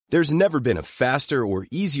There's never been a faster or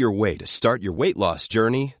easier way to start your weight loss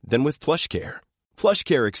journey than with PlushCare.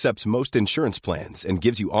 PlushCare accepts most insurance plans and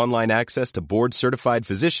gives you online access to board-certified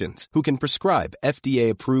physicians who can prescribe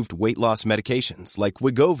FDA-approved weight loss medications like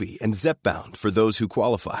Wegovy and Zepbound for those who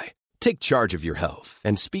qualify. Take charge of your health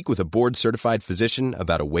and speak with a board-certified physician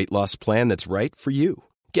about a weight loss plan that's right for you.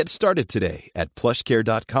 Get started today at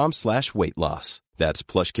plushcare.com/weightloss. That's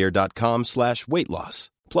plushcare.com/weightloss.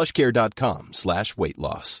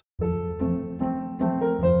 plushcare.com/weightloss.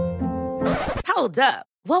 Hold up.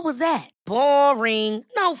 What was that? Boring.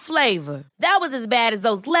 No flavor. That was as bad as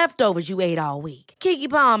those leftovers you ate all week. Keke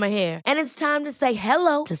Palmer here. And it's time to say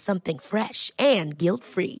hello to something fresh and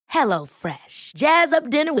guilt-free. Hello Fresh. Jazz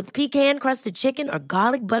up dinner with pecan-crusted chicken or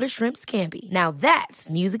garlic butter shrimp scampi. Now that's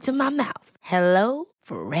music to my mouth. Hello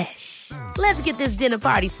Fresh. Let's get this dinner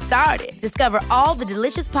party started. Discover all the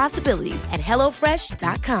delicious possibilities at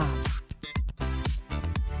hellofresh.com.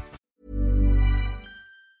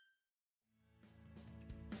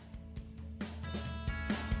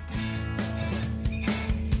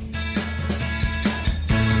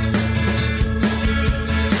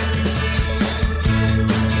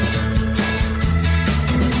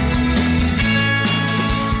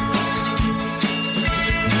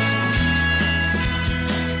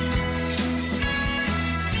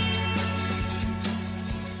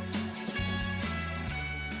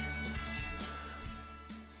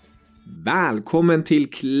 Välkommen till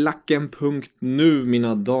Klacken.nu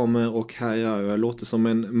mina damer och herrar. Jag låter som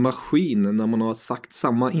en maskin när man har sagt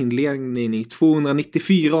samma inledning i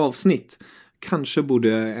 294 avsnitt. Kanske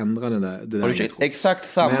borde ändra det där. Har du kört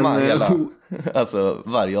exakt samma hela? Alltså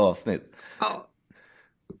varje avsnitt. Ja,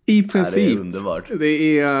 i princip. Det är underbart.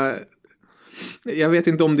 Det är... Jag vet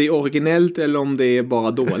inte om det är originellt eller om det är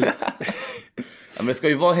bara dåligt. Men det ska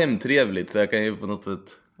ju vara hemtrevligt så jag kan ju på något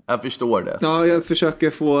sätt... Jag förstår det. Ja, jag försöker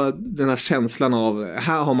få den här känslan av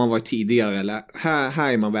här har man varit tidigare eller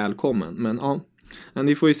här är man välkommen. Men ja,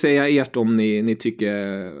 ni får ju säga ert om ni tycker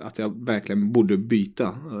att jag verkligen borde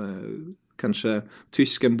byta. Kanske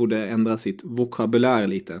tysken borde ändra sitt vokabulär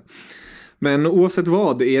lite. Men oavsett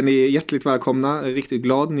vad är ni hjärtligt välkomna. Riktigt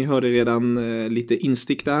glad. Ni hörde redan lite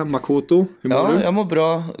instick där. Makoto, hur mår du? Jag mår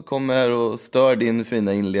bra. Kommer här och stör din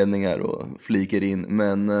fina inledningar och fliker in.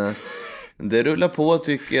 Men... Det rullar på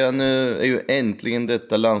tycker jag. Nu är ju äntligen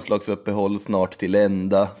detta landslagsuppehåll snart till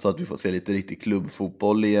ända. Så att vi får se lite riktig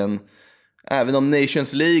klubbfotboll igen. Även om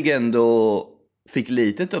Nations League ändå fick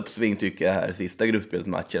litet uppsving tycker jag här. Sista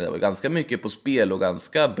gruppspelsmatchen. Det var ganska mycket på spel och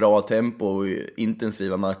ganska bra tempo och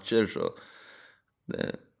intensiva matcher. Så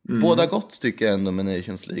båda gott tycker jag ändå med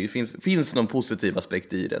Nations League. Finns någon positiv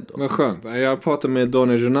aspekt i det ändå. Vad skönt. Jag pratade med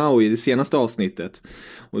Donny Journau i det senaste avsnittet.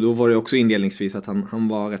 Och då var det också inledningsvis att han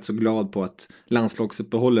var rätt så glad på att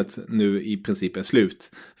landslagsuppehållet nu i princip är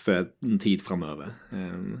slut för en tid framöver.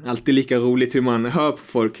 Alltid lika roligt hur man hör på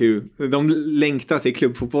folk hur de längtar till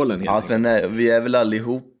klubbfotbollen. Ja, sen vi är väl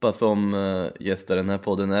allihopa som gästar den här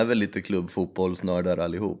podden är väl lite klubbfotbollsnördar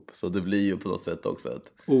allihop. Så det blir ju på något sätt också att...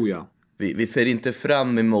 Oh ja. Vi ser inte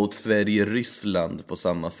fram emot Sverige-Ryssland på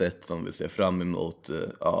samma sätt som vi ser fram emot,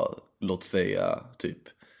 låt säga, typ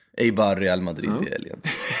Eibar Real Madrid i helgen.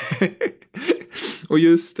 Och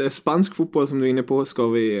just spansk fotboll som du är inne på ska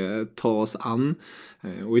vi ta oss an.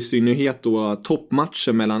 Och i synnerhet då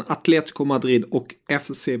toppmatcher mellan Atletico Madrid och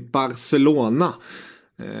FC Barcelona.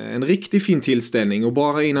 En riktigt fin tillställning och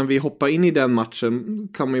bara innan vi hoppar in i den matchen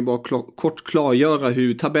kan man ju bara kort klargöra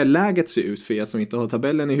hur tabelläget ser ut för er som inte har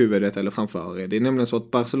tabellen i huvudet eller framför er. Det är nämligen så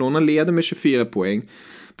att Barcelona leder med 24 poäng.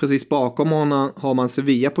 Precis bakom honom har man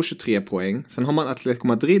Sevilla på 23 poäng. Sen har man Atletico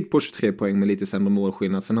Madrid på 23 poäng med lite sämre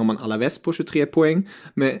målskillnad. Sen har man Alaves på 23 poäng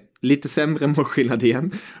med lite sämre målskillnad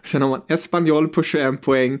igen. Sen har man Espanyol på 21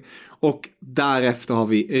 poäng och därefter har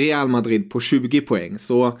vi Real Madrid på 20 poäng.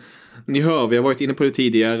 Så ni hör, vi har varit inne på det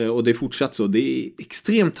tidigare och det är fortsatt så. Det är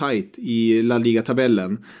extremt tajt i La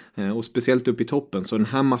Liga-tabellen och speciellt upp i toppen. Så den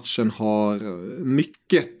här matchen har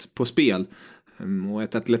mycket på spel. Och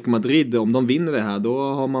ett Atletico Madrid, om de vinner det här, då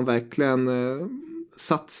har man verkligen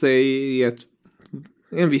satt sig i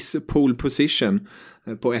en viss pole position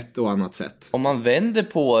på ett och annat sätt. Om man vänder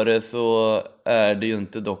på det så är det ju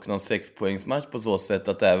inte dock någon 6-poängsmatch på så sätt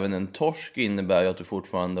att även en torsk innebär att du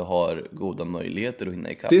fortfarande har goda möjligheter att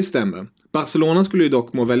hinna ikapp. Det stämmer. Barcelona skulle ju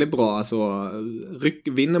dock må väldigt bra. Alltså,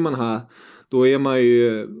 vinner man här, då är man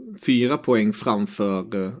ju 4 poäng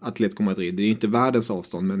framför Atletico Madrid. Det är ju inte världens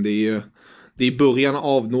avstånd, men det är början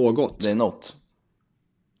av något. Det är något.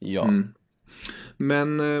 Ja.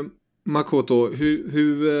 Men Makoto,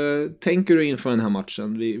 hur tänker du inför den här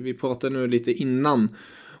matchen? Vi pratade nu lite innan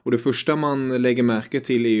Och det första man lägger märke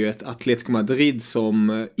till är ju ett Atletico Madrid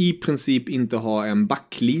som i princip inte har en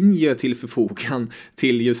backlinje till förfogan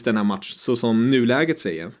till just den här match, så som nuläget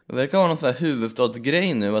säger. Det verkar vara någon sån här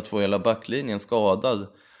huvudstadsgrej nu att få hela backlinjen skadad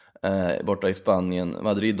borta i Spanien.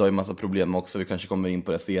 Madrid har ju massa problem också, vi kanske kommer in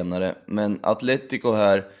på det senare. Men Atletico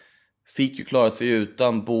här fick ju klara sig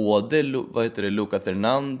utan både Lucas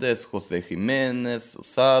Hernandez, José Jiménez och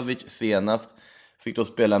Savic senast. Fick då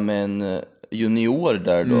spela med en junior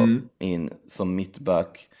där då in som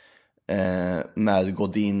mittback med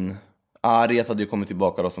Godin. Arias hade ju kommit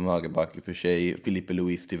tillbaka då som högerback i för sig, Felipe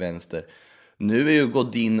Luis till vänster. Nu är ju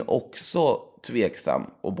Godin också tveksam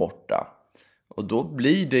och borta. Och då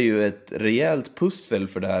blir det ju ett rejält pussel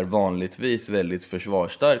för det här vanligtvis väldigt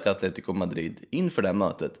försvarsstarka Atletico Madrid inför det här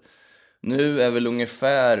mötet. Nu är väl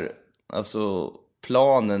ungefär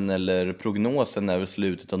planen eller prognosen är väl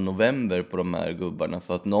slutet av november på de här gubbarna,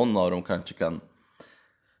 så att någon av dem kanske kan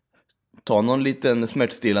ta någon liten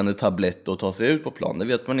smärtstillande tablett och ta sig ut på plan. Det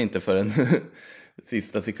vet man inte för en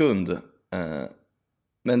sista sekund.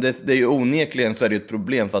 Men det är ju onekligen så är det ett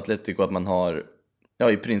problem för Atletico att man har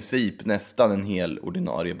i princip nästan en hel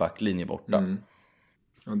ordinarie backlinje borta.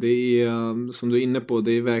 Ja, det är som du är inne på,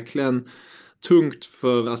 det är verkligen tungt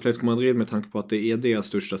för Atletico Madrid med tanke på att det är deras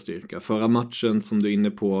största styrka. Förra matchen som du är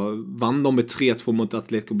inne på vann de med 3-2 mot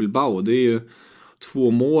Atletico Bilbao. Det är ju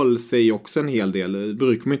 2 mål, säger också en hel del. Det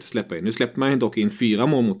brukar man inte släppa in. Nu släpper man dock in 4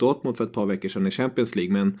 mål mot Dortmund för ett par veckor sedan i Champions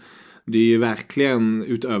League. Men det är ju verkligen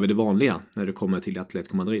utöver det vanliga när det kommer till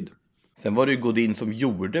Atletico Madrid. Sen var det ju Godin som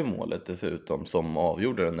gjorde målet dessutom, som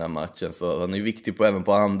avgjorde den här matchen. Så han är ju viktig även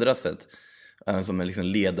på andra sätt. Även som en liksom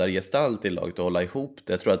ledargestalt i laget att hålla ihop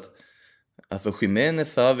det. Jag tror att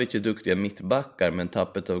Jiménez, Savic är duktiga mittbackar, men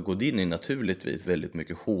tappet av Godin är naturligtvis väldigt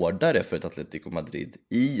mycket hårdare för ett Atletico Madrid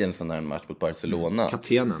i en sån här match mot Barcelona.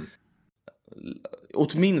 Kaptenen.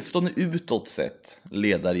 Åtminstone utåt sett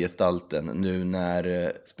ledargestalten nu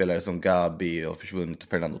när spelare som Gabi och försvunnit,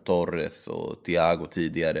 Fernando Torres och Thiago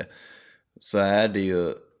tidigare, så är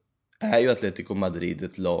ju Atletico Madrid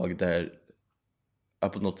ett lag där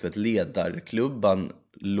på något sätt ledarklubban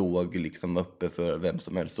låg liksom uppe för vem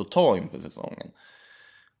som helst att ta inför säsongen.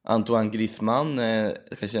 Antoine Griezmann är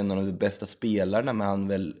kanske en av de bästa spelarna, men han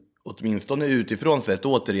väl åtminstone utifrån sett,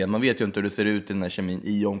 återigen, man vet ju inte hur det ser ut i den här kemin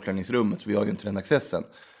i omklädningsrummet, för vi har ju inte den accessen.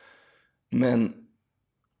 Men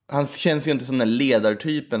han känns ju inte som den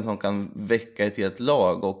ledartypen som kan väcka ett helt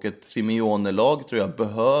lag, och ett Simeone-lag tror jag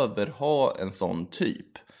behöver ha en sån typ.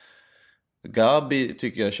 Gabi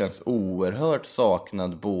tycker jag känns oerhört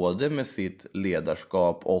saknad både med sitt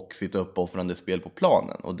ledarskap och sitt uppoffrande spel på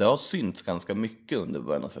planen. Och det har synts ganska mycket under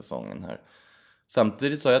början av säsongen här.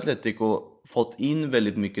 Samtidigt så har Atletico fått in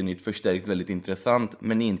väldigt mycket nytt, förstärkt väldigt intressant,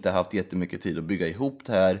 men inte haft jättemycket tid att bygga ihop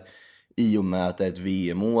det här i och med att det är ett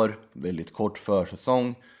VM-år, väldigt kort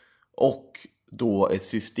försäsong, och då ett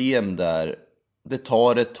system där det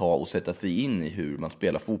tar ett tag att sätta sig in i hur man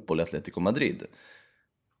spelar fotboll i Atletico Madrid.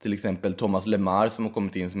 Till exempel Thomas Lemar som har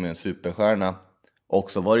kommit in som en superstjärna,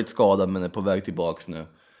 också varit skadad men är på väg tillbaks nu,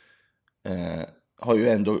 har ju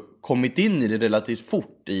ändå kommit in i det relativt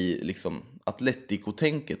fort i liksom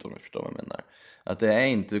Atletico-tänket, om du förstår vad jag menar. Att det är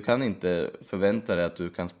inte, du kan inte förvänta dig att du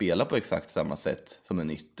kan spela på exakt samma sätt som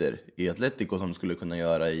en ytter i Atletico som du skulle kunna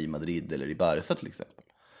göra i Madrid eller i Barca till exempel.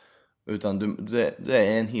 Utan det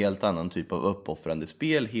är en helt annan typ av uppoffrande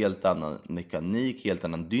spel, helt annan mekanik, helt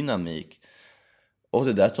annan dynamik. Och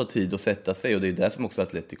det där tar tid att sätta sig, och det är det som också är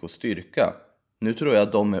Atleticos styrka. Nu tror jag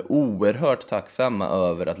att de är oerhört tacksamma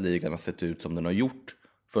över att ligan har sett ut som den har gjort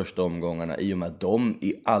första omgångarna, i och med att de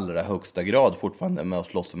i allra högsta grad fortfarande är med och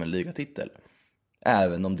slåss om en ligatitel.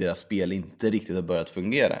 Även om deras spel inte riktigt har börjat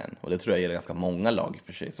fungera än. Och det tror jag är ganska många lag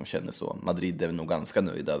för sig som känner så. Madrid är nog ganska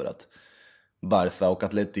nöjd över att Barca och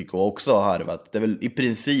Atletico också har harvat. Det är väl i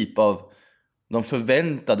princip av de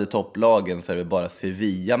förväntade topplagen så är det bara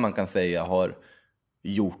Sevilla man kan säga har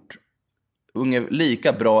gjort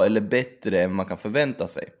lika bra eller bättre än man kan förvänta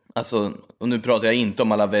sig. Alltså, och nu pratar jag inte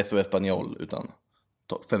om Alaves och Espanyol utan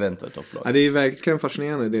förväntade topplag. Ja, det är verkligen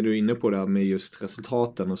fascinerande det du är inne på där med just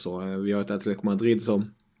resultaten och så. Vi har ett Atletico Madrid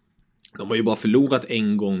som de har ju bara förlorat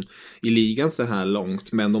en gång i ligan så här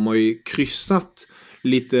långt, men de har ju kryssat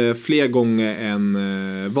lite fler gånger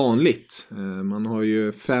än vanligt. Man har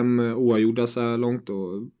ju 5 oavgjorda så här långt,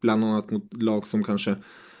 och bland annat mot lag som kanske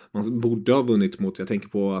man borde ha vunnit mot. Jag tänker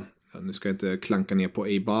på, nu ska jag inte klanka ner på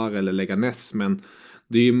Eibar eller Leganés, men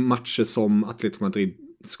det är ju matcher som Atletico Madrid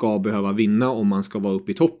ska behöva vinna om man ska vara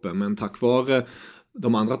uppe i toppen. Men tack vare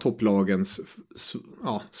de andra topplagens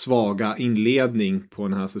svaga inledning på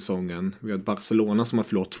den här säsongen. Vi har Barcelona som har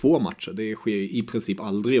förlorat 2 matcher. Det sker i princip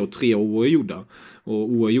aldrig, och 3 oavgjorda. Och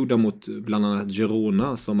oavgjorda mot bland annat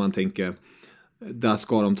Girona, som man tänker, där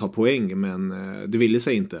ska de ta poäng, men det ville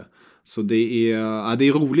sig inte. Så det är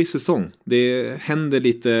en rolig säsong. Det händer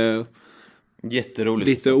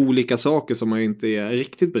lite olika saker som man inte är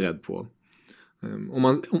riktigt beredd på.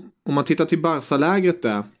 Om man tittar till Barca-lägret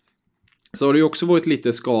där, så har det ju också varit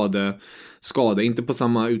lite skade, inte på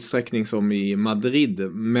samma utsträckning som i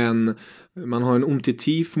Madrid, men man har en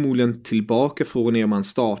Umtiti förmodligen tillbaka från när man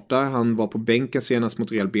startar. Han var på bänken senast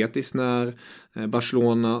mot Real Betis när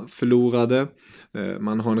Barcelona förlorade.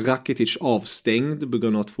 Man har en Rakitic avstängd på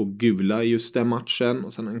grund av att få gula i just den matchen,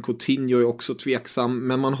 och sen en Coutinho är också tveksam,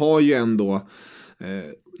 men man har ju ändå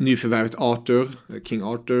nyförvärvet King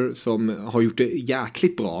Arthur, som har gjort det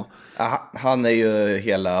jäkligt bra. Han är ju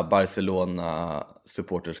hela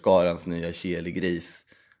Barcelona-supporterskarans nya keligris.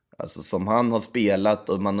 Alltså som han har spelat,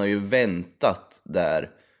 och man har ju väntat där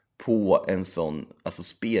på en sån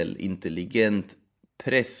spelintelligent,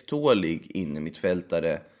 presstålig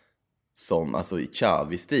innermittfältare som i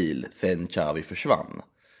Xavi-stil sen Xavi försvann.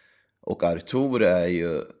 Och Artur är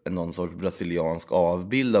ju någon sorts brasiliansk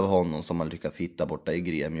avbild av honom som man lyckas hitta borta i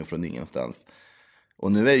Gremio från ingenstans.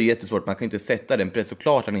 Och nu är det jättesvårt, man kan inte sätta den press,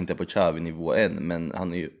 såklart han inte är på Xavi-nivå än, men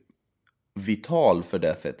han är ju vital för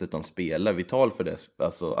det sättet de spelar, vital för det,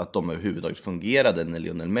 att de överhuvudtaget fungerade när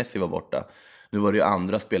Lionel Messi var borta. Nu var det ju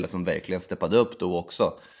andra spelare som verkligen steppade upp då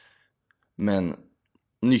också. Men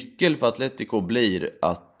nyckel för Atletico blir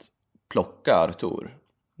att plocka Artur.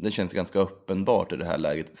 Det känns ganska uppenbart i det här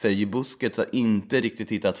läget. Sergi Busquets har inte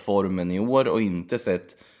riktigt hittat formen i år och inte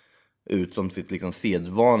sett ut som sitt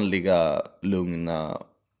sedvanliga, lugna,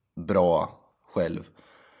 bra själv.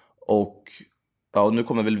 Och nu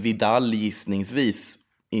kommer väl Vidal gissningsvis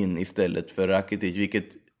in istället för Rakitic, vilket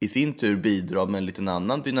i sin tur bidrar med en liten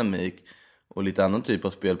annan dynamik och lite annan typ av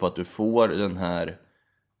spel på att du får den här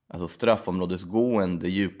straffområdesgående,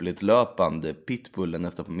 djupledslöpande pitbullen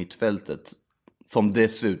nästan på mittfältet, som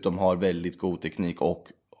dessutom har väldigt god teknik och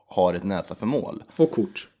har ett näsa för mål. Och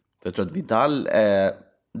kort. För jag tror att Vidal,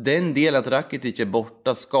 den del att Rakitic är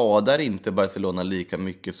borta skadar inte Barcelona lika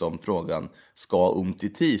mycket som frågan, ska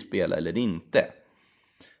Umtiti spela eller inte?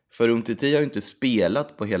 För Umtiti har ju inte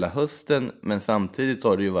spelat på hela hösten, men samtidigt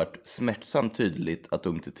har det ju varit smärtsamt tydligt att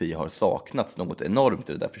Umtiti har saknats något enormt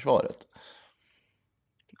i det där försvaret.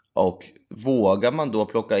 Och vågar man då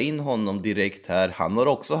plocka in honom direkt här, han har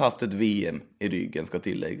också haft ett VM i ryggen, ska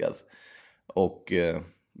tilläggas.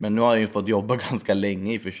 Men nu har han ju fått jobba ganska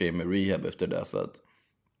länge i och för sig med rehab efter det, så att...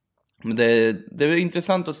 Men det är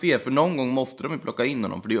intressant att se, för någon gång måste de ju plocka in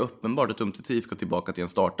honom, för det är uppenbart att Umtiti ska tillbaka till en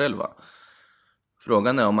startelva.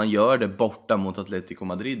 Frågan är om man gör det borta mot Atletico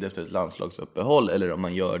Madrid efter ett landslagsuppehåll, eller om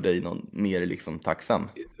man gör det i någon mer tacksam.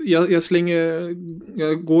 Jag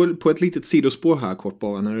går på ett litet sidospår här kort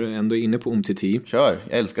bara, när du ändå är inne på Umtiti. Kör,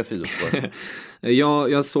 jag älskar sidospår.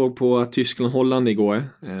 Jag såg på Tyskland-Holland igår.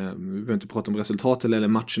 Vi behöver inte prata om resultatet eller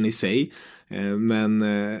matchen i sig. Men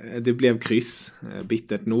det blev kryss,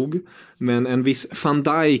 bittert nog. Men en viss Van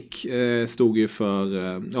Dijk stod ju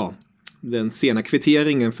för den sena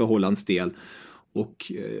kvitteringen för Hollands del.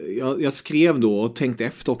 Och jag skrev då och tänkte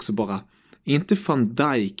efter också bara, inte Van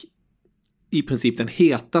Dijk i princip den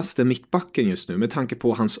hetaste mittbacken just nu med tanke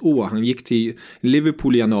på hans år. Han gick till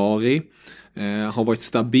Liverpool i januari, har varit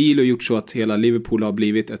stabil och gjort så att hela Liverpool har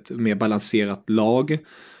blivit ett mer balanserat lag.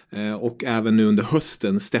 Och även nu under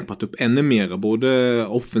hösten steppat upp ännu mer, både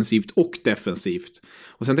offensivt och defensivt.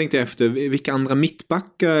 Och sen tänkte jag efter, vilka andra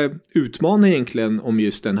mittbackar utmanar egentligen om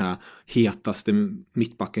just den här hetaste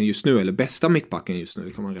mittbacken just nu, eller bästa mittbacken just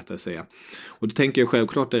nu, kan man rättare säga. Och då tänker jag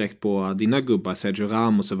självklart direkt på dina gubbar, Sergio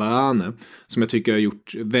Ramos och Varane, som jag tycker har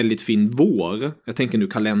gjort väldigt fin vår. Jag tänker nu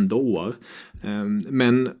kalenderår.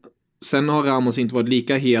 Men sen har Ramos inte varit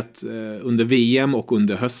lika het under VM och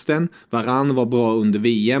under hösten. Varane var bra under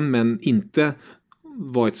VM, men inte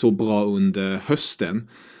varit så bra under hösten.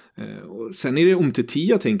 Och sen är det Umtiti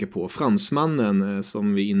jag tänker på, fransmannen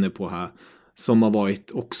som vi är inne på här, som har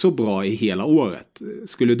varit också bra i hela året.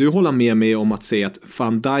 Skulle du hålla med mig om att säga att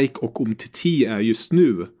Van Dijk och Umtiti är just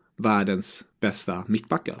nu världens bästa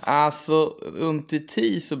mittbackar? Alltså,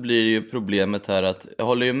 Umtiti så blir det ju problemet här att jag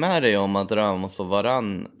håller ju med dig om att Ramos och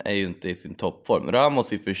Varane är ju inte i sin toppform.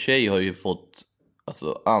 Ramos i och för sig har ju fått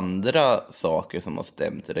andra saker som har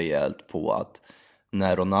stämt rejält på att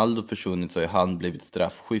när Ronaldo försvunnit så har han blivit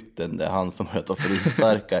straffskytten. Det är han som har ta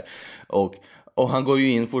frisparkar. Och han går ju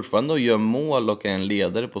in fortfarande och gör mål och är en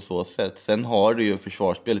ledare på så sätt. Sen har det ju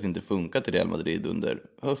försvarsspelet inte funkat i Real Madrid under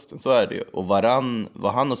hösten, så är det ju. Och vad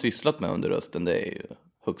han har sysslat med under hösten, det är ju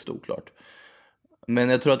högst oklart. Men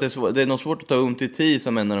jag tror att det är nog svårt att ta Umtiti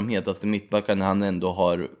som en av de hetaste mittbackarna när han ändå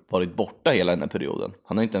har varit borta hela den här perioden.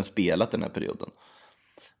 Han har inte ens spelat den här perioden.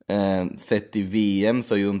 Sett i VM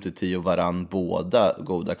så är ju Umtiti och Varane båda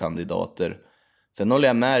goda kandidater. Sen håller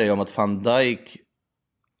jag med dig om att Van Dijk,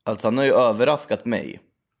 alltså han har ju överraskat mig.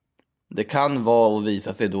 Det kan vara att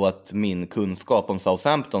visa sig då att min kunskap om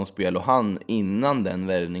Southamptons spel och han innan den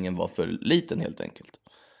värvningen var för liten helt enkelt.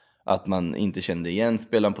 Att man inte kände igen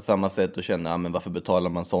spelaren på samma sätt och kände, men varför betalar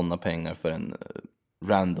man sådana pengar för en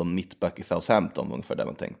random mittback i Southampton, ungefär där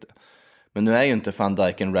man tänkte. Men nu är ju inte Van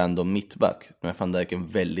Dijk en random mittback. Nu är Van Dijk en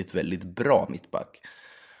väldigt, väldigt bra mittback.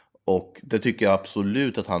 Och det tycker jag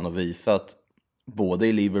absolut att han har visat både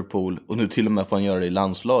i Liverpool och nu till och med får han göra det i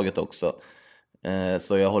landslaget också.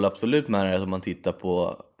 Så jag håller absolut med dig att om man tittar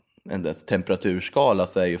på en temperaturskala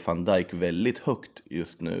så är ju Van Dijk väldigt högt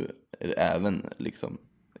just nu, även liksom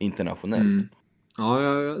internationellt. Ja,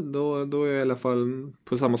 då är jag i alla fall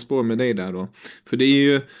på samma spår med dig där då. För det är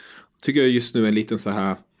ju, tycker jag just nu en liten så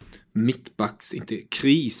här mittbacks, inte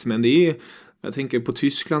kris, men det är, jag tänker på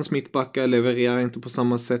Tysklands mittbackar levererar inte på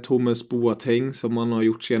samma sätt Hummels, Boateng som man har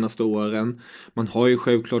gjort senaste åren. Man har ju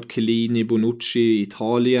självklart Chiellini, Bonucci i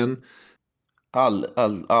Italien.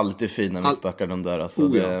 Alltid fina mittbackar de där.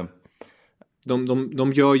 Alltså ja.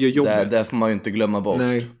 De gör ju jobbet. Det får man ju inte glömma bort.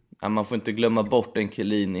 Nej. Ja, man får inte glömma bort en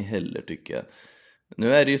Chiellini heller, tycker jag.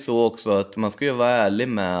 Nu är det ju så också att man ska ju vara ärlig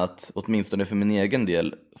med att, åtminstone för min egen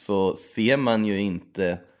del, så ser man ju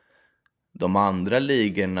inte de andra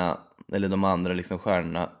ligorna eller de andra liksom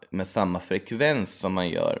stjärnorna med samma frekvens som man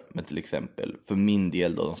gör med till exempel, för min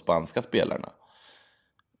del då, de spanska spelarna.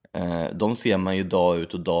 De ser man ju dag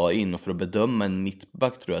ut och dag in, och för att bedöma en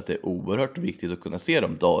mittback tror jag att det är oerhört viktigt att kunna se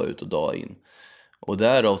dem dag ut och dag in. Och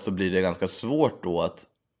därav så blir det ganska svårt då att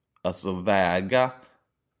alltså väga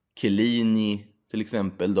Chiellini till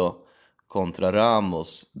exempel då kontra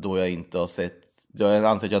Ramos, då jag anser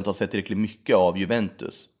att jag inte har sett tillräckligt mycket av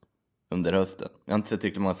Juventus under hösten. Jag har inte sett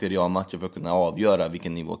tillräckligt många Serie A-matcher för att kunna avgöra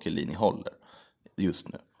vilken nivå Chiellini håller just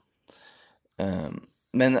nu.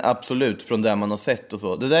 Men absolut, från det man har sett och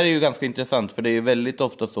så. Det där är ju ganska intressant, för det är ju väldigt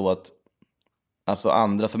ofta så att alltså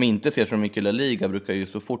andra som inte ser så mycket La Liga brukar ju,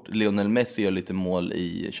 så fort Lionel Messi gör lite mål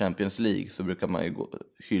i Champions League så brukar man ju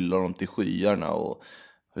hylla dem till skyarna och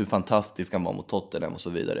hur fantastisk han var mot Tottenham och så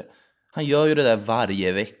vidare. Han gör ju det där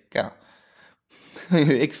varje vecka.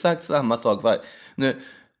 Exakt samma sak.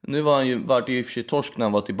 Nu var det ju i och för sig torsk när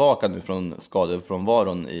han var tillbaka nu från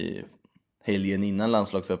skadefrånvaron i helgen innan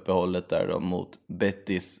landslagsuppehållet där då, mot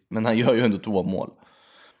Betis. Men han gör ju ändå 2 mål.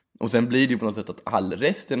 Och sen blir det ju på något sätt att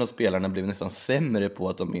resten av spelarna blir nästan sämre på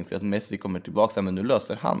att de inser att Messi kommer tillbaka, men nu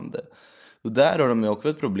löser han det. Och där har de ju också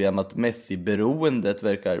ett problem att Messi-beroendet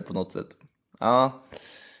verkar på något sätt. Ja,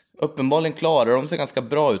 uppenbarligen klarar de sig ganska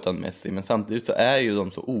bra utan Messi, men samtidigt så är ju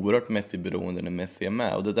de så oerhört Messi-beroende när Messi är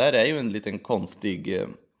med. Och det där är ju en liten konstig,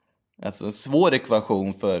 alltså en svår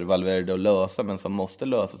ekvation för Valverde att lösa, men som måste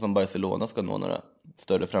lösas som Barcelona ska nå några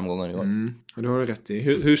större framgångar i år. Det har du rätt i.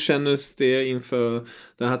 Hur kändes det inför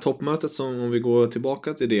det här toppmötet, som om vi går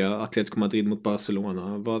tillbaka till det, Atletico Madrid mot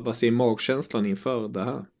Barcelona? Vad ser magkänslan inför det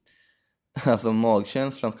här? Alltså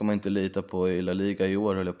magkänslan ska man inte lita på i La Liga i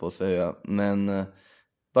år, höll jag på att säga. Men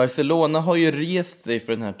Barcelona har ju rest sig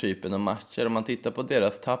för den här typen av matcher. Om man tittar på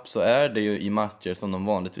deras tapp så är det ju i matcher som de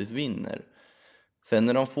vanligtvis vinner. Sen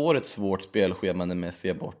när de får ett svårt spelschema när Messi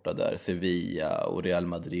är borta där, Sevilla och Real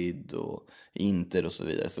Madrid och Inter och så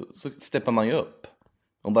vidare, så steppar man ju upp.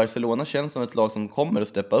 Och Barcelona känns som ett lag som kommer att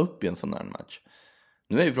steppa upp i en sån här match.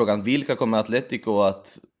 Nu är ju frågan, vilka kommer Atletico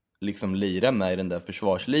att liksom lira med i den där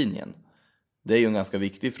försvarslinjen? Det är ju en ganska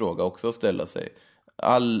viktig fråga också att ställa sig.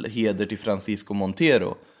 All heder till Francisco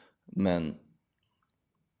Montero, men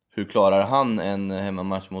hur klarar han en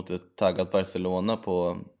hemmamatch mot ett taggat Barcelona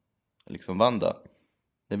på liksom Wanda?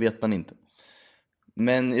 Det vet man inte.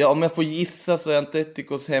 Men ja, om jag får gissa så är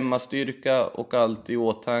Atleticos hemmastyrka och allt i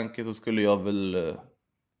åtanke så skulle jag väl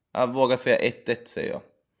våga säga 1-1 säger jag.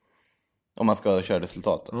 Om man ska köra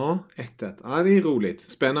resultaten. Ja, 1-1. Ja, det är roligt.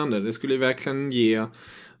 Spännande. Det skulle verkligen ge,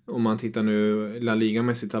 om man tittar nu La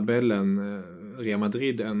Liga-mässigt tabellen, Real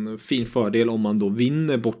Madrid en fin fördel om man då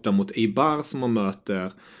vinner borta mot Eibar som man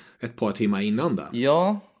möter ett par timmar innan där.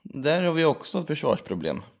 Ja, där har vi också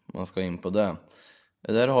försvarsproblem. Man ska in på det.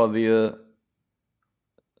 Där har vi ju,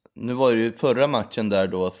 nu var det ju förra matchen där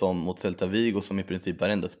då som mot Celta Vigo som i princip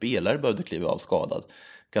varenda spelare behövde kliva av skadad.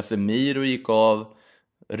 Casemiro gick av,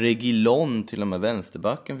 Reguilón, till och med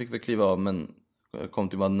vänsterbacken, fick väl kliva av, men kom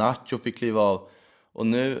till att Nacho fick kliva av. Och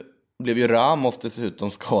nu blev ju Ramos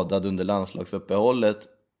dessutom skadad under landslagsuppehållet.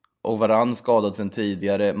 Och Varane skadad sen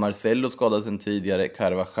tidigare, Marcelo skadad sen tidigare,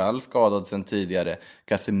 Carvajal skadad sen tidigare,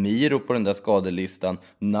 Casemiro på den där skadelistan,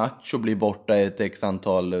 Nacho blir borta ett x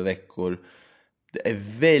antal veckor. Det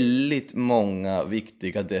är väldigt många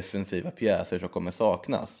viktiga defensiva pjäser som kommer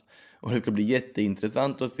saknas. Och det ska bli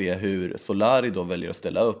jätteintressant att se hur Solari då väljer att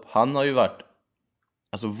ställa upp. Han har ju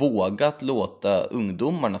vågat låta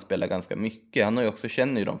ungdomarna spela ganska mycket. Han har ju också,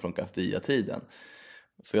 känner ju dem från Castilla-tiden.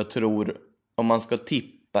 Så jag tror, om man ska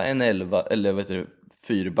tippa en 11 eller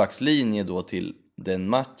 4-backslinje då till den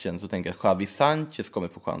matchen, så tänker jag att Javi Sanchez kommer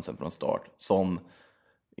få chansen från start, som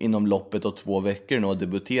inom loppet av 2 veckor nu har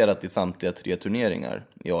debuterat i samtliga 3 turneringar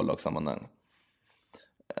i A-lagssammanhang.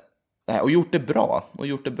 Och gjort det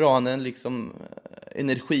bra. Han är en liksom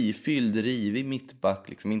energifylld, rivig mittback,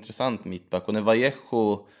 liksom intressant mittback. Och när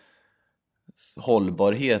Vallejo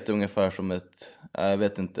hållbarhet är ungefär som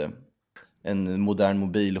en modern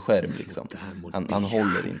mobilskärm liksom. Han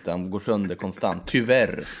håller inte, han går sönder konstant.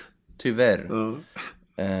 Tyvärr.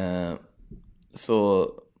 Så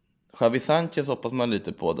Javi Sanchez hoppas man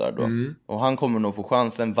lite på där då. Och han kommer nog få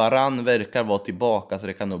chansen. Varane verkar vara tillbaka, så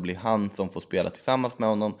det kan nog bli han som får spela tillsammans med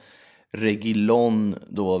honom. Reguilón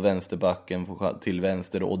då, vänsterbacken till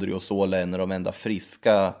vänster, och Odriozola är en av de enda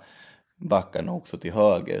friska backarna också till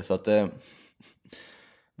höger. Så att det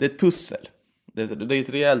är ett pussel. Det är ett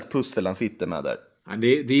rejält pussel han sitter med där. Ja, det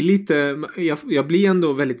är lite, jag blir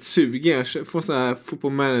ändå väldigt sugen. Jag får så här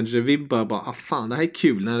football manager-vibbar, bara fan, det här är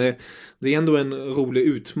kul. När det är ändå en rolig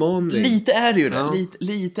utmaning. Lite är det ju det. Ja.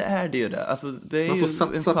 Lite är det ju det. Alltså, det är ju en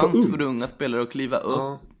chans för unga spelare att kliva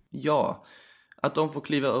upp. Ja. Att de får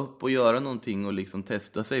kliva upp och göra någonting och liksom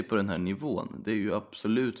testa sig på den här nivån. Det är ju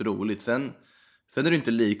absolut roligt. Sen är det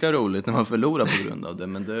inte lika roligt när man förlorar på grund av det.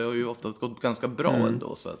 Men det har ju ofta gått ganska bra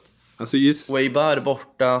ändå. Så att alltså just Weibar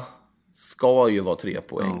borta ska ju vara 3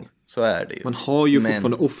 poäng. Ja. Så är det ju. Man har ju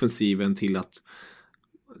fortfarande offensiven till att...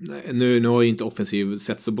 Nu har ju inte offensiv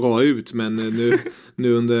sett så bra ut, men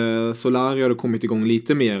nu under Solari har det kommit igång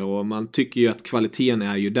lite mer, och man tycker ju att kvaliteten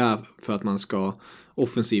är ju där för att man ska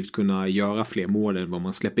offensivt kunna göra fler mål än vad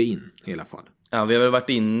man släpper in i alla fall. Ja, vi har väl varit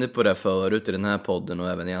inne på det förut i den här podden och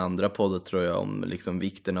även i andra poddar, tror jag, om liksom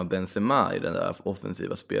vikten av Benzema i det där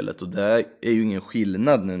offensiva spelet. Och det är ju ingen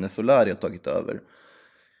skillnad nu när Solari har tagit över.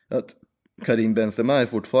 Att Karim Benzema är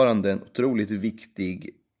fortfarande en otroligt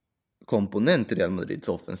viktig komponent i Real Madrids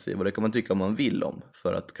offensiv, och det kan man tycka om man vill om,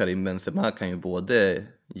 för att Karim Benzema kan ju både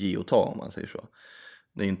ge och ta, om man säger så.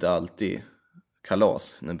 Det är inte alltid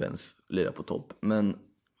kalas när Benz lirar på topp, men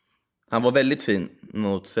han var väldigt fin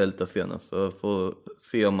mot Celta senast, så jag får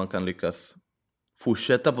se om man kan lyckas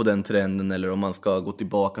fortsätta på den trenden, eller om man ska gå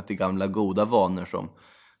tillbaka till gamla goda vanor som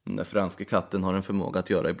den där franska katten har en förmåga att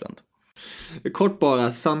göra ibland. Kort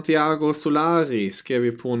bara, Santiago Solari skrev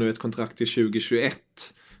ju på nu ett kontrakt till 2021.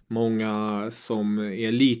 Många som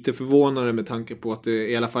är lite förvånade med tanke på att det är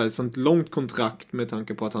i alla fall ett sånt långt kontrakt, med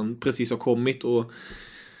tanke på att han precis har kommit, och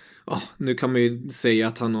nu kan man ju säga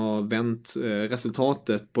att han har vänt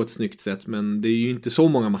resultatet på ett snyggt sätt, men det är ju inte så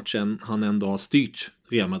många matcher han ändå har styrt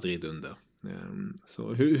Real Madrid under.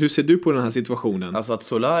 Så hur ser du på den här situationen? Alltså att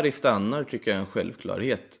Solari stannar tycker jag är en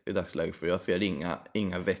självklarhet i dagsläget, för jag ser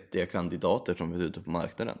inga vettiga kandidater som är ute på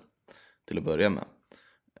marknaden till att börja med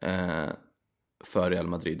för Real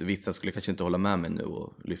Madrid. Vissa skulle kanske inte hålla med mig nu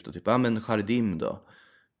och lyfta typ, men Jardim då.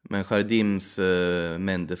 Men Jardims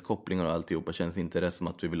Mendes-kopplingar och alltihopa känns inte rätt som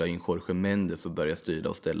att vi vill ha in Jorge Mendes och börja styra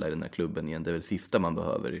och ställa i den här klubben igen. Det är väl sista man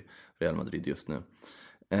behöver i Real Madrid just nu.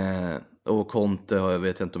 Och Conte har jag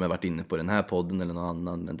vet inte om jag varit inne på den här podden eller någon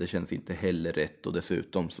annan, men det känns inte heller rätt. Och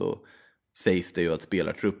dessutom så sägs det ju att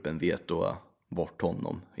spelartruppen vet då bort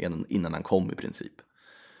honom innan han kom i princip.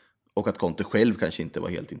 Och att Conte själv kanske inte var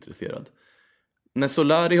helt intresserad. Men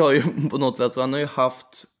Solari har ju på något sätt, så han har ju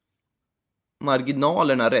haft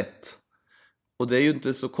marginalerna rätt. Och det är ju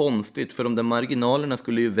inte så konstigt, för de där marginalerna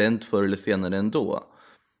skulle ju vänt förr eller senare ändå.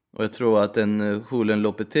 Och jag tror att en Julen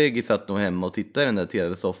Lopetegui satt nog hemma och tittade i den där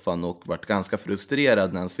tv-soffan och vart ganska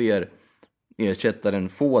frustrerad när han ser ersättaren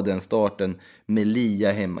få den starten.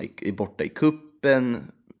 Melia hemma borta i kuppen,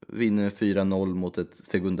 vinner 4-0 mot ett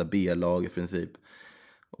Segunda B-lag i princip.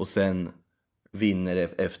 Och sen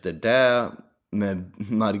vinner efter det med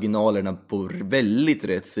marginalerna på väldigt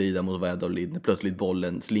rätt sida mot Valladolid, när plötsligt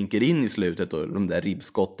bollen slinker in i slutet och de där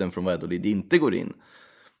ribbskotten från Valladolid inte går in.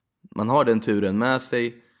 Man har den turen med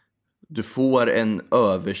sig. Du får en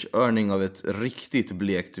överkörning av ett riktigt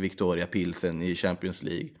blekt Victoria Pilsen i Champions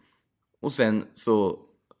League. Och sen så,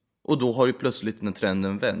 och då har ju plötsligt den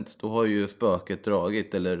trenden vänt. Då har ju spöket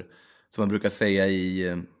dragit, eller som man brukar säga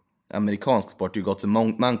i amerikansk sport, you got the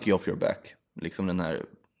monkey off your back. Liksom den här,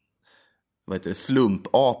 vad heter det,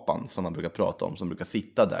 slumpapan som man brukar prata om, som brukar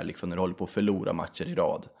sitta där liksom när du håller på att förlora matcher i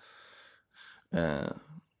rad.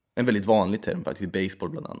 En väldigt vanlig term faktiskt i baseball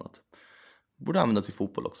bland annat. Borde användas i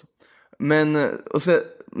fotboll också.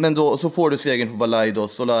 Men då så får du segern på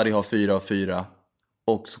Balaidos. Solari har 4 av 4.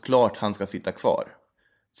 Och såklart han ska sitta kvar.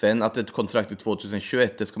 Sen att ett kontrakt i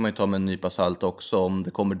 2021, det ska man ju ta med en nypa salt också. Om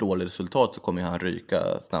det kommer dåliga resultat så kommer han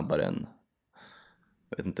ryka snabbare än,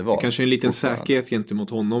 jag vet inte vad. Det kanske är en liten säkerhet gentemot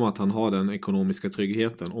honom att han har den ekonomiska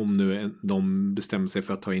tryggheten. Om nu de bestämmer sig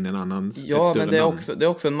för att ta in en annan. Ja, men det är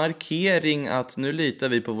också en markering att nu litar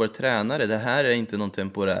vi på vår tränare. Det här är inte någon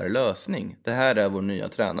temporär lösning. Det här är vår nya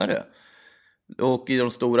tränare. Och i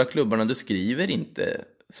de stora klubbarna, du skriver inte,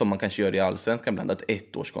 som man kanske gör i Allsvenskan bland, ett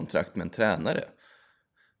 1-årskontrakt med en tränare.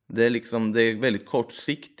 Det är väldigt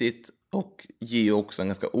kortsiktigt och ger också en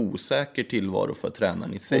ganska osäker tillvaro för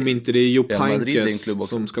tränaren i sig. Om inte det är Jupp Heynckes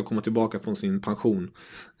som ska komma tillbaka från sin pension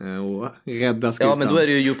och rädda skutan. Ja, men då är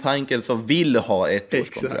det ju Jupp Heynckes som vill ha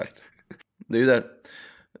 1-årskontrakt. Det är ju där.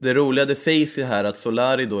 Det roliga, det sägs ju här att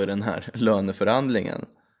Solari då i den här löneförhandlingen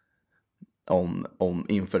om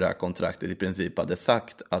inför det här kontraktet i princip hade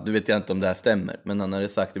sagt att, du vet jag inte om det här stämmer, men han hade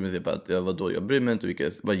sagt i princip att jag bryr mig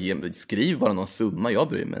inte skriv bara någon summa, jag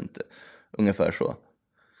bryr mig inte, ungefär så.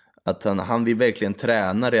 Att han vill verkligen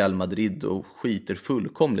träna Real Madrid och skiter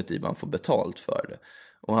fullkomligt i vad han får betalt för det.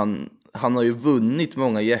 Och han har ju vunnit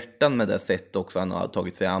många hjärtan med det sättet också. Han har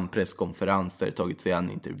tagit sig an presskonferenser, tagit sig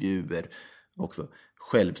an intervjuer också.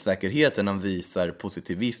 Självsäkerheten han visar,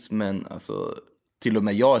 positivismen, alltså till och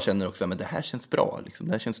med jag känner också att det här känns bra, liksom.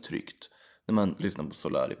 Det här känns tryggt när man lyssnar på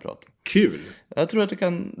Solari prata. Kul! Jag tror att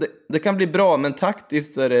det kan bli bra, men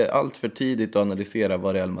taktiskt är det allt för tidigt att analysera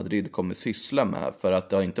vad Real Madrid kommer syssla med. För att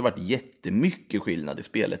det har inte varit jättemycket skillnad i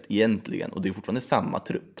spelet egentligen. Och det är fortfarande samma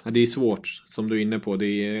trupp. Ja, det är svårt, som du är inne på. Det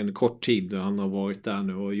är en kort tid han har varit där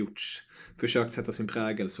nu och försökt sätta sin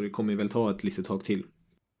prägel. Så det kommer väl ta ett litet tag till.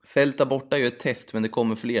 Celta borta är ju ett test, men det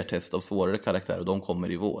kommer fler test av svårare karaktär och de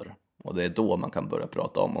kommer i vår. Och det är då man kan börja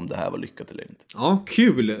prata om det här var lyckat eller inte. Ja,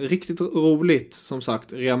 kul. Riktigt roligt. Som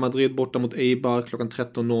sagt, Real Madrid borta mot Eibar klockan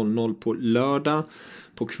 13.00 på lördag.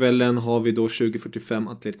 På kvällen har vi då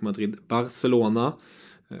 20.45 Atletico Madrid-Barcelona.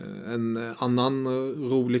 En annan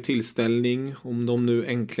rolig tillställning, om de nu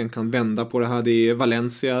äntligen kan vända på det här, det är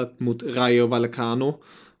Valencia mot Rayo Vallecano.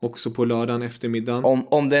 Också på lördagen eftermiddagen.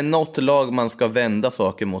 Om det är något lag man ska vända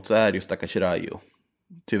saker mot så är det ju stackars Rayo.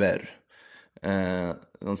 Tyvärr.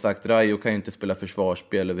 Som sagt, Rayo kan ju inte spela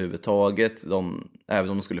försvarsspel överhuvudtaget. Även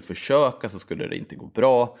om de skulle försöka så skulle det inte gå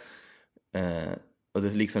bra. Och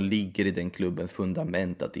det liksom ligger i den klubbens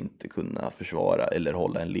fundament att inte kunna försvara eller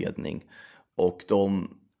hålla en ledning.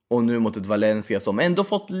 Och nu mot ett Valencia som ändå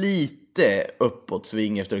fått lite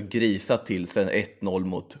uppåtsving efter att grisat till sen 1-0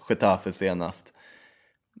 mot Getafe senast.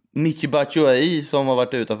 Michy Batshuayi som har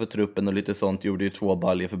varit utanför truppen och lite sånt gjorde ju 2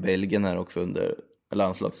 baljer för Belgien här också under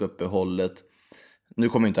landslagsuppehållet. Nu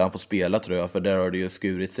kommer inte han få spela tror jag, för där har det ju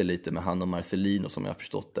skurit sig lite med han och Marcelino som jag har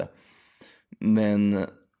förstått det. Men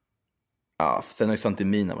ja, sen har ju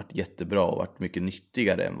Santimina varit jättebra och varit mycket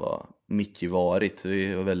nyttigare än vad Michy varit.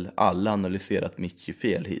 Vi har väl alla analyserat Michy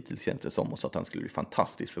fel hittills, känns det som, och så att han skulle bli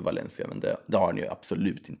fantastisk för Valencia, men det har han ju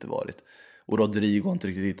absolut inte varit. Och Rodrigo har inte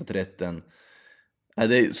riktigt hittat rätten.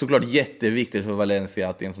 Det är såklart jätteviktigt för Valencia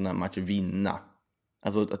att i en sån här match vinna.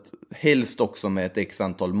 Alltså att helst också med ett x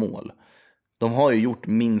antal mål. De har ju gjort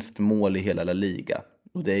minst mål i hela La Liga.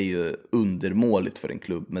 Och det är ju undermåligt för en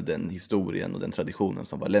klubb med den historien och den traditionen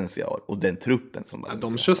som Valencia har. Och den truppen som Valencia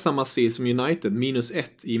har. De kör samma serie som United, -1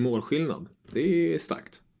 i målskillnad. Det är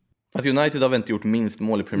starkt. Fast United har väl inte gjort minst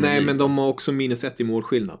mål i Premier League? Nej, men de har också -1 i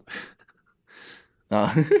målskillnad.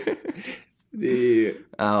 Ja. Det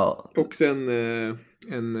är också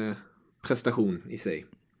en prestation i sig.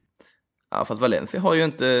 Ja, fast Valencia har ju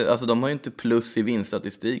inte, alltså de har ju inte plus i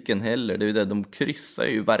vinststatistiken heller. Det är ju det, de kryssar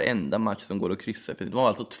ju varenda match som går att kryssa. De har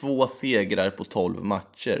alltså 2 segrar på 12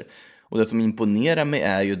 matcher. Och det som imponerar mig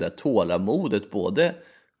är ju det tålamodet både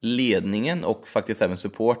ledningen och faktiskt även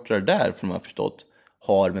supportrar där, som jag har förstått,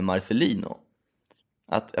 har med Marcelino.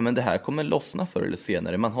 Att ja, men det här kommer lossna förr eller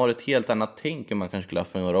senare. Man har ett helt annat tänk än man kanske skulle ha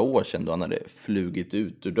för några år sedan då han hade flugit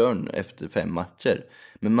ut ur dörren efter 5 matcher.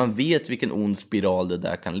 Men man vet vilken ond spiral det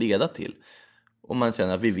där kan leda till. Och man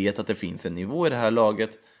känner att vi vet att det finns en nivå i det här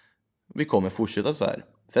laget. Vi kommer fortsätta så här.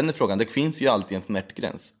 Sen är frågan, det finns ju alltid en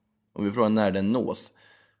smärtgräns. Och vi frågar när den nås.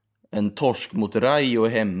 En torsk mot Rayo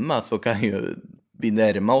hemma så kan ju vi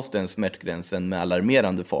närma oss den smärtgränsen med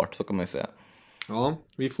alarmerande fart, så kan man ju säga. Ja,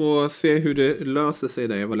 vi får se hur det löser sig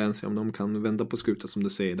där i Valencia, om de kan vända på skutan som du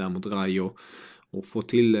säger där mot Rayo och få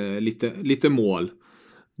till lite mål.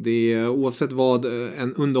 Det är oavsett vad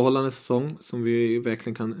en underhållande säsong som vi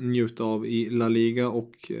verkligen kan njuta av i La Liga,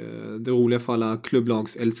 och det roliga för alla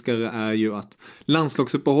klubblagsälskare är ju att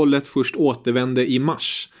landslagsuppehållet först återvände i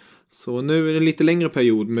mars. Så nu är det en lite längre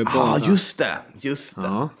period med bara... Ja, just det.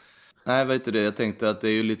 Ja. Nej, vet du det? Jag tänkte att det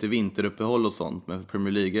är ju lite vinteruppehåll och sånt, men för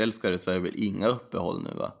Premier League-älskare så är det väl inga uppehåll nu,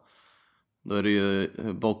 va? Då är det ju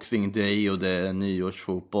Boxing Day och det är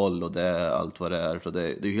nyårsfotboll och det är allt vad det är. Så det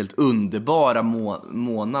är ju helt underbara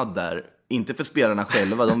månader. Inte för spelarna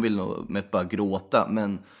själva, de vill nog mest bara gråta.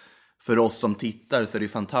 Men för oss som tittar så är det ju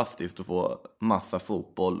fantastiskt att få massa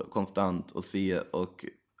fotboll konstant och se. Och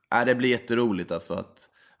det blir jätteroligt alltså att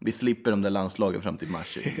vi slipper de där landslagen fram till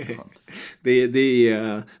mars. Det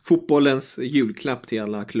är fotbollens julklapp till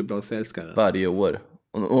alla klubblagsälskare. Varje år.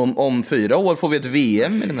 Om 4 år får vi ett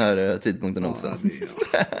VM i den här tidpunkten också.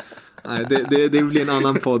 Nej, det blir en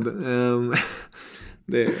annan podd.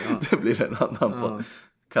 Det blir en annan podd.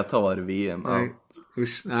 Qatar-VM. Nej.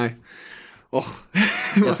 Usch, nej.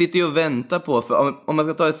 Jag sitter ju och väntar på, för om man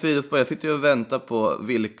ska ta ett sidospår, jag sitter ju och väntar på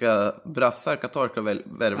vilka brassar Qatar ska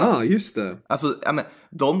värva. Just det. Alltså, men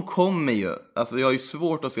de kommer ju, alltså jag har ju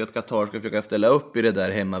svårt att se att Qatar ska försöka ställa upp i det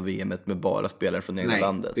där hemma-VMet med bara spelare från egna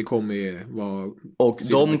landet. Det kommer ju vara... Och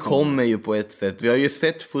de kommer ju på ett sätt, vi har ju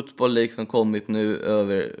sett fotboll liksom kommit nu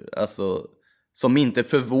över, alltså... Som inte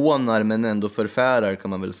förvånar men ändå förfärar, kan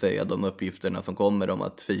man väl säga, de uppgifterna som kommer om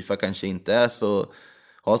att FIFA kanske inte är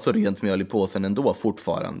har så rent mjöl i påsen ändå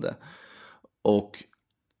fortfarande. Och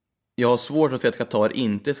jag har svårt att se att Qatar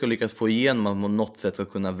inte ska lyckas få igenom att på något sätt ska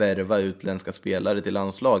kunna värva utländska spelare till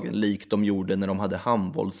landslagen, likt de gjorde när de hade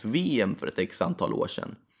handbolls-VM för ett x antal år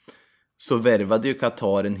sedan. Så värvade ju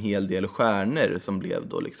Qatar en hel del stjärnor som blev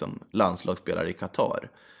då liksom landslagsspelare i Qatar.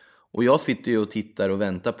 Och jag sitter ju och tittar och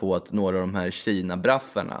väntar på att några av de här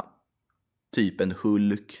Kina-brassarna, typ en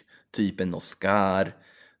Hulk, typ en Oscar,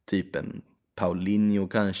 typ en Paulinho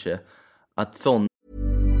kanske, att sån...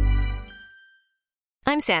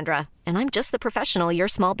 I'm Sandra, and I'm just the professional your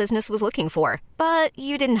small business was looking for. But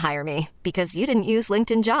you didn't hire me because you didn't use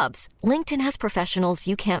LinkedIn Jobs. LinkedIn has professionals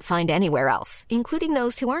you can't find anywhere else, including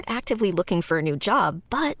those who aren't actively looking for a new job,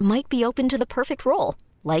 but might be open to the perfect role,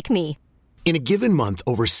 like me. In a given month,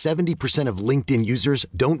 over 70% of LinkedIn users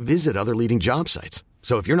don't visit other leading job sites.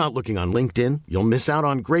 So if you're not looking on LinkedIn, you'll miss out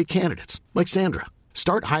on great candidates like Sandra.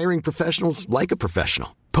 Start hiring professionals like a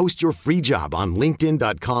professional. Post your free job on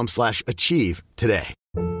linkedin.com/achieve today.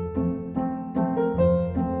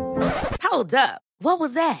 Hold up. What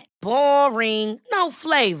was that? Boring. No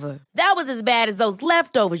flavor. That was as bad as those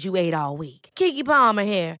leftovers you ate all week. Keke Palmer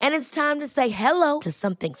here, and it's time to say hello to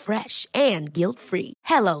something fresh and guilt-free.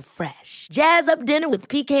 Hello Fresh. Jazz up dinner with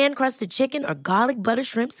pecan-crusted chicken or garlic butter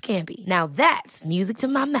shrimp scampi. Now that's music to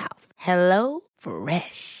my mouth. Hello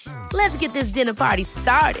Fresh. Let's get this dinner party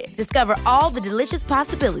started. Discover all the delicious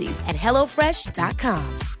possibilities at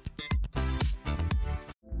hellofresh.com.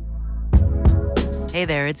 Hey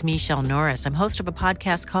there, it's Michelle Norris. I'm host of a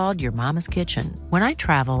podcast called Your Mama's Kitchen. When I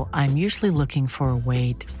travel, I'm usually looking for a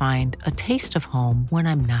way to find a taste of home when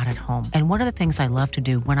I'm not at home. And one of the things I love to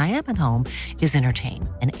do when I am at home is entertain.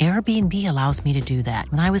 And Airbnb allows me to do that.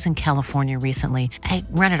 When I was in California recently, I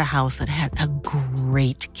rented a house that had a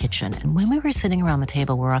great kitchen. And when we were sitting around the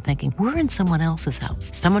table, we were all thinking, we're in someone else's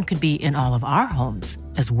house. Someone could be in all of our homes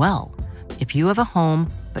as well. If you have a home,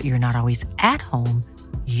 but you're not always at home,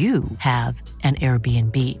 you have an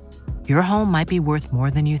Airbnb. Your home might be worth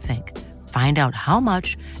more than you think. Find out how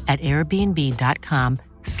much at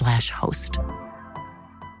airbnb.com/host.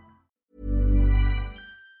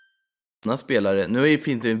 Spelare, nu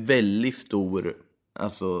finns det en väldigt stor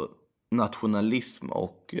nationalism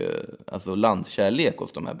och landskärlek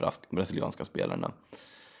hos de här brasilianska spelarna.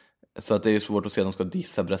 Så att det är svårt att se att de ska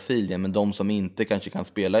dissa Brasilien, men de som inte kanske kan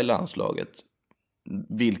spela i landslaget,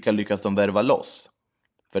 vilka lyckas de värva loss?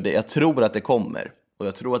 För jag tror att det kommer. Och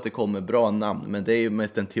jag tror att det kommer bra namn. Men det är ju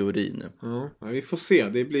mest en teori nu. Ja, vi får se.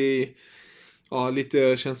 Det blir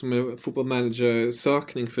lite, känns som en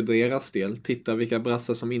fotbollmanager-sökning för deras del. Titta vilka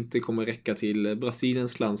brassar som inte kommer räcka till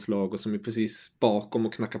Brasiliens landslag och som är precis bakom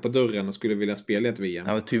och knackar på dörren och skulle vilja spela ett VM.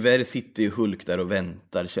 Ja, men tyvärr sitter ju Hulk där och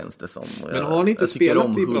väntar, känns det som. Men har ni inte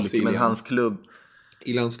spelat i Brasilien? Men hans klubb...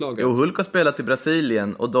 I landslaget? Jo, Hulk har spelat i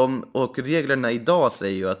Brasilien och reglerna idag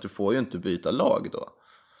säger ju att du får ju inte byta lag då.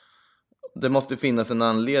 Det måste finnas en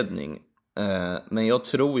anledning. Men jag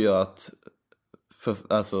tror ju att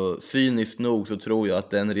cyniskt nog så tror jag att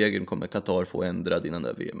den regeln kommer Qatar få ändrad innan det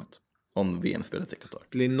här VMet. Om VM spelas i Qatar.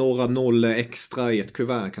 Det blir några noll extra i ett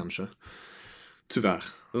kuvert kanske. Tyvärr.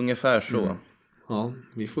 Ungefär så. Ja,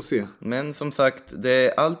 vi får se. Men som sagt,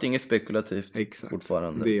 allting är spekulativt. Exakt.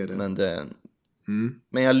 Fortfarande. Det är det.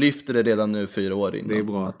 Men jag lyfter det redan nu 4 år innan. Det är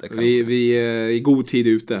bra. Vi är i god tid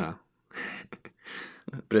ute här.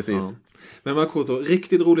 Precis. Ja. Men Makoto,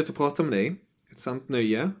 riktigt roligt att prata med dig. Ett sant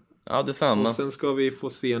nöje. Ja, detsamma. Och sen ska vi få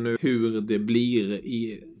se nu hur det blir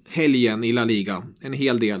i helgen i La Liga. En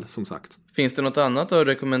hel del, som sagt. Finns det något annat att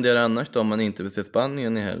rekommendera annars då om man inte vill se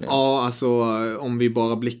Spanien i helgen? Ja, alltså om vi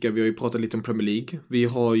bara blickar, vi har ju pratat lite om Premier League. Vi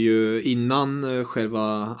har ju innan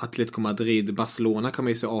själva Atletico Madrid, Barcelona kan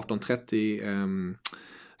man ju se 18:30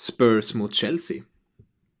 Spurs mot Chelsea.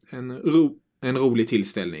 En rolig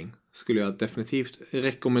tillställning skulle jag definitivt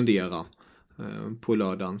rekommendera på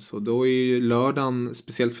lördagen. Så då är ju lördagen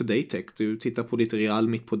speciellt för dig, Tech. Du tittar på lite Real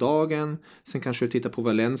mitt på dagen. Sen kanske du tittar på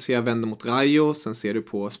Valencia, vänder mot Rayo. Sen ser du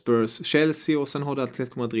på Spurs, Chelsea och sen har du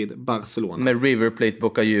Atletico Madrid, Barcelona. Med River Plate,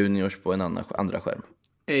 Boca Juniors på en andra skärm.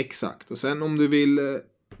 Exakt. Och sen om du vill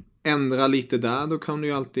ändra lite där, då kan du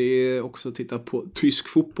ju alltid också titta på tysk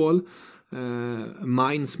fotboll.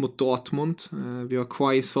 Mainz mot Dortmund. Vi har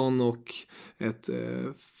Quaison och ett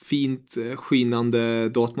fint skinande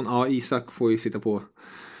Dortmund. Ja, Isak får ju sitta på,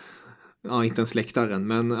 ja, inte ens läktaren,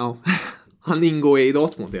 men ja, han ingår i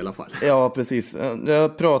Dortmund i alla fall. Ja, precis.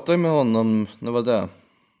 Jag pratade med honom, det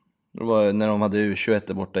var när de hade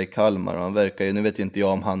U21 borta i Kalmar, och han verkar ju, nu vet inte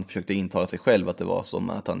jag om han försökte intala sig själv att det var som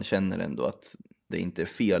att han känner ändå att det inte är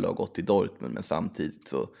fel att ha gått till Dortmund, men samtidigt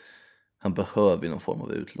så han behöver någon form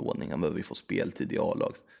av utlåning. Han behöver ju få speltid i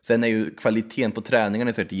A-lag. Sen är ju kvaliteten på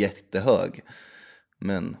träningarna säkert jättehög.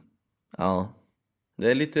 Men ja,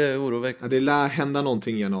 det är lite oroväckande. Ja, det lär hända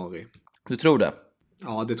någonting i januari. Du tror det?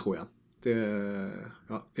 Ja, det tror jag.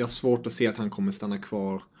 Jag har svårt att se att han kommer stanna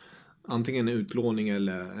kvar. Antingen en utlåning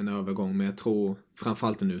eller en övergång. Men jag tror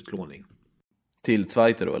framförallt en utlåning. Till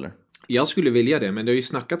Zweite då, eller? Jag skulle vilja det, men det har ju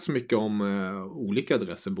snackats mycket om olika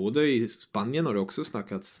adresser. Både i Spanien har det också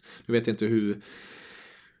snackats. Nu vet jag inte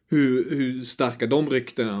hur starka de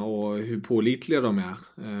ryktena och hur pålitliga de är.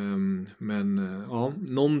 Men ja,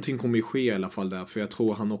 någonting kommer ju ske i alla fall där. För jag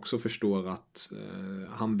tror han också förstår att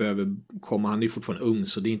han behöver komma. Han är ju fortfarande ung,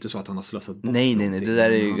 så det är inte så att han har slösat bort. Nej, det där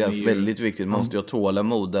är ju väldigt viktigt. Man måste ju ha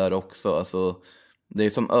tålamod där också. Alltså, det är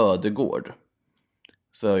som Ödegård.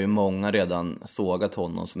 Så har ju många redan sågat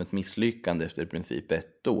honom som ett misslyckande efter i princip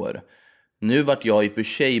 1 år. Nu vart jag i och för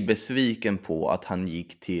sig besviken på att han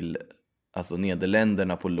gick till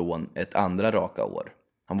Nederländerna på lån ett andra raka år.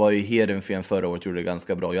 Han var ju i Heerenveen förra året, gjorde det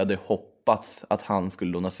ganska bra. Jag hade hoppats att han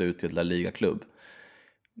skulle lånas ut till ett La Liga-klubb.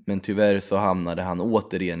 Men tyvärr så hamnade han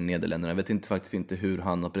återigen i Nederländerna. Jag vet faktiskt inte hur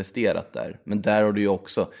han har presterat där. Men där har du ju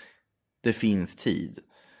också, det finns tid.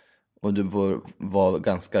 Och du får vara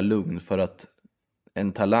ganska lugn, för att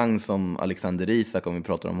en talang som Alexander Isak, om vi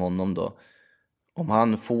pratar om honom då, om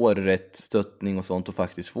han får rätt stöttning och sånt och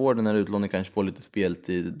faktiskt får den här utlåningen, kanske får lite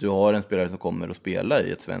speltid, du har en spelare som kommer att spela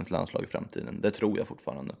i ett svenskt landslag i framtiden. Det tror jag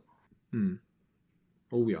fortfarande.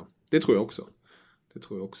 Oh ja, det tror jag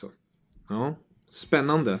också. Ja,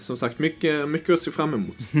 spännande. Som sagt, mycket att se fram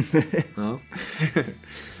emot. Ja.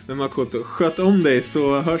 Men Makoto, sköt om dig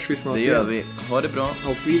så hörs vi snart. Det gör vi. Ha det bra.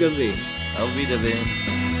 Auf Wiedersehen. Auf Wiedersehen.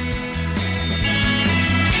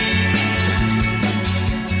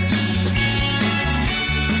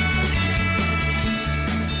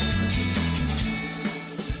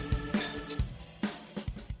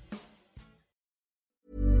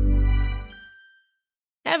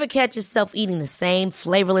 Ever catch yourself eating the same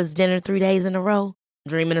flavorless dinner 3 days in a row?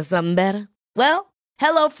 Dreaming of something better? Well,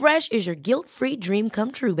 HelloFresh is your guilt-free dream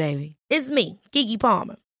come true, baby. It's me, Keke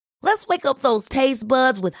Palmer. Let's wake up those taste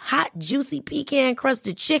buds with hot, juicy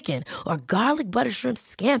pecan-crusted chicken or garlic butter shrimp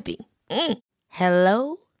scampi.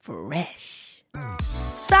 Hello Fresh.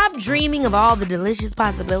 Stop dreaming of all the delicious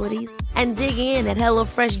possibilities and dig in at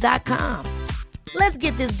HelloFresh.com. Let's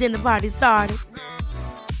get this dinner party started.